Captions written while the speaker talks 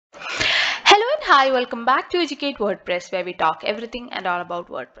Hi, welcome back to Educate WordPress, where we talk everything and all about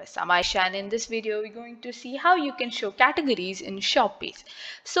WordPress. I'm Aisha, and in this video we're going to see how you can show categories in shop page.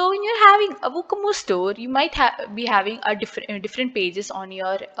 So when you're having a Woocommerce store, you might be having a different pages on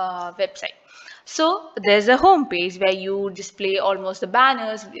your website. So there's a home page where you display almost the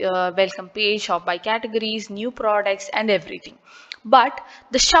banners, welcome page, shop by categories, new products and everything. But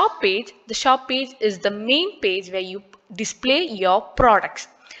the shop page is the main page where you display your products.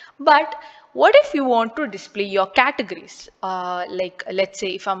 But what if you want to display your categories? Like let's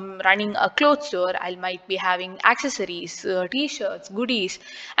say if I'm running a clothes store, I might be having accessories, t-shirts, goodies,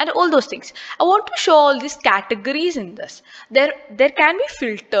 and all those things. I want to show all these categories in this. There can be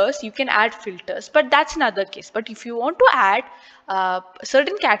filters. You can add filters, but that's another case. But if you want to add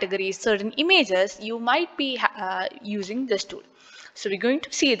certain categories, certain images, you might be using this tool. So we're going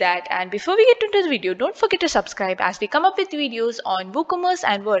to see that, and before we get into the video, don't forget to subscribe as we come up with videos on Woocommerce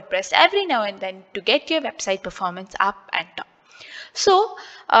and WordPress every now and then to get your website performance up and top. So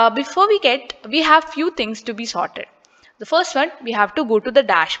before we have few things to be sorted. The first one, we have to go to the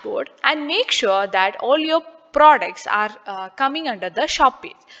dashboard and make sure that all your products are coming under the shop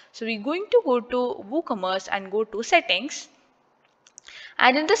page. So we're going to go to Woocommerce and go to settings,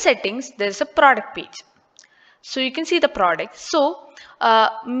 and in the settings there's a product page. So you can see the products. So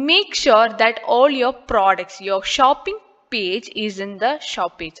make sure that all your products, your shopping page is in the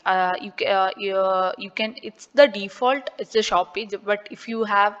shop page. You can, it's the default, it's the shop page, but if you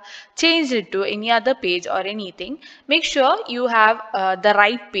have changed it to any other page or anything, make sure you have the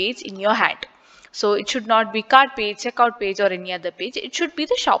right page in your hand. So it should not be cart page, checkout page or any other page. It should be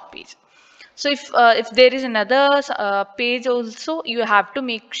the shop page. So if there is another page also, you have to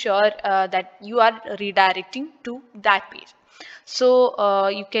make sure that you are redirecting to that page. So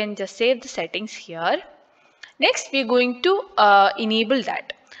you can just save the settings here. Next, we're going to enable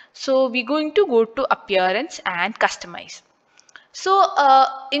that. So we're going to go to appearance and customize. So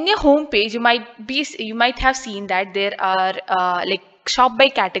in your home page, you might have seen that there are like shop by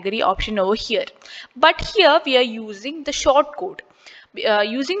category option over here, but here we are using the short code.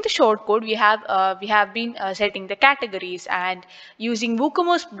 Using the short code, we have been setting the categories, and using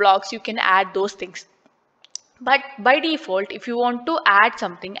WooCommerce blocks, you can add those things. But by default, if you want to add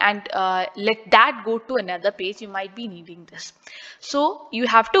something and let that go to another page, you might be needing this. So you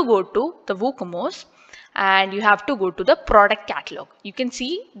have to go to the WooCommerce and you have to go to the product catalog. You can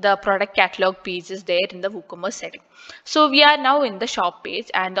see the product catalog page is there in the WooCommerce setting. So we are now in the shop page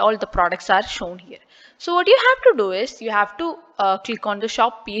and all the products are shown here. So what you have to do is you have to click on the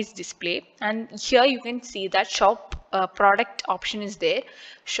shop page display, and here you can see that shop product option is there.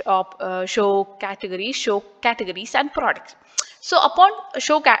 Show categories and products. So upon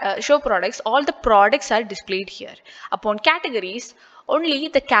show products, all the products are displayed here. Upon categories, only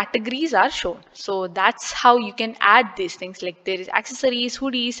the categories are shown. So that's how you can add these things, like there is accessories,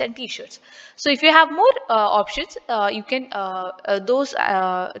 hoodies and t-shirts. So if you have more options, you can those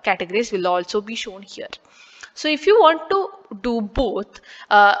categories will also be shown here. So if you want to do both,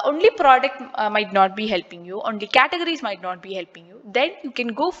 only product might not be helping you, only categories might not be helping you, then you can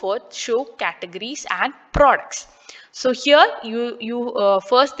go for show categories and products. So here you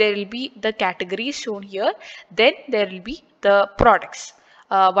first there will be the categories shown here, then there will be the products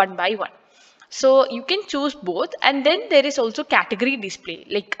one by one. So you can choose both, and then there is also category display.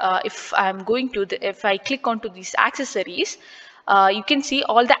 Like if I click onto these accessories, you can see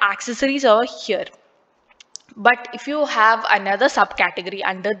all the accessories are here. But if you have another subcategory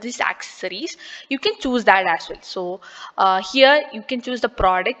under these accessories, you can choose that as well. So here you can choose the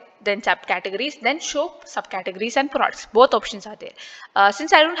product, then subcategories, then show subcategories and products. Both options are there.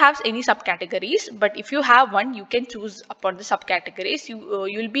 Since I don't have any subcategories, but if you have one, you can choose upon the subcategories.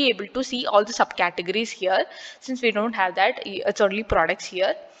 You'll be able to see all the subcategories here. Since we don't have that, it's only products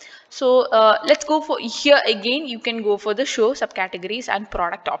here. So let's go for here again. You can go for the show subcategories and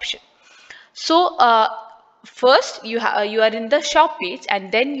product option. So first you are in the shop page,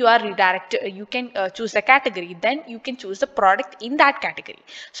 and then you are redirected. You can choose the category, then you can choose the product in that category.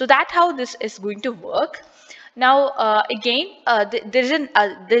 So that's how this is going to work. Now again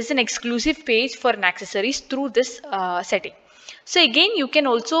there's an exclusive page for an accessories through this setting. So again, you can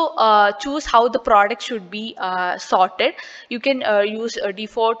also choose how the product should be sorted. You can use a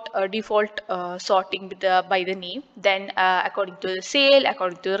default sorting by the name, then according to the sale,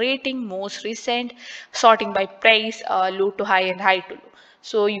 according to the rating, most recent, sorting by price, low to high and high to low.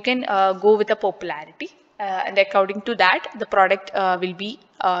 So you can go with the popularity, and according to that, the product will be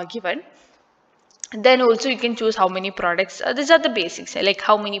given. Then also you can choose how many products. These are the basics, like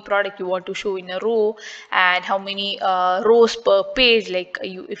how many product you want to show in a row, and how many rows per page. Like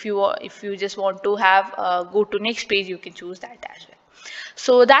if you just want to have go to next page, you can choose that as well.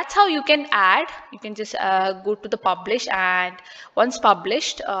 So that's how you can add. You can just go to the publish, and once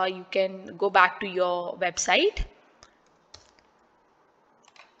published, you can go back to your website.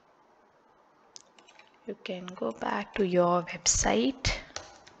 You can go back to your website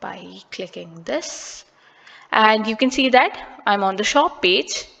by clicking this, and you can see that I'm on the shop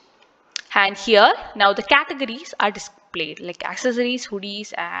page. And here now the categories are displayed, like accessories,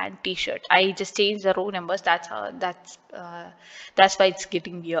 hoodies, and t-shirt. I just changed the row numbers. That's why it's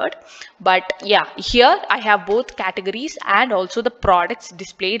getting weird. But yeah, here I have both categories and also the products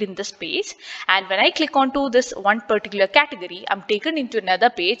displayed in this page. And when I click onto this one particular category, I'm taken into another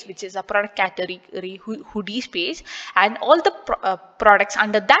page, which is a product category hoodies page, and all the products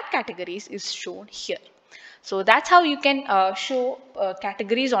under that categories is shown here. So that's how you can show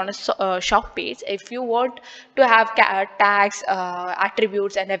categories on a shop page. If you want to have tags,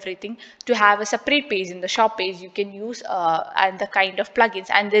 attributes, and everything, to have a separate page in the shop page, you can use and the kind of plugins.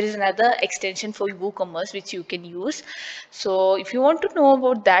 And there is another extension for Woocommerce which you can use. So if you want to know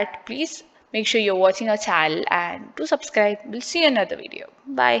about that, please make sure you're watching our channel and to subscribe. We'll see you in another video.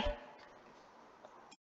 Bye.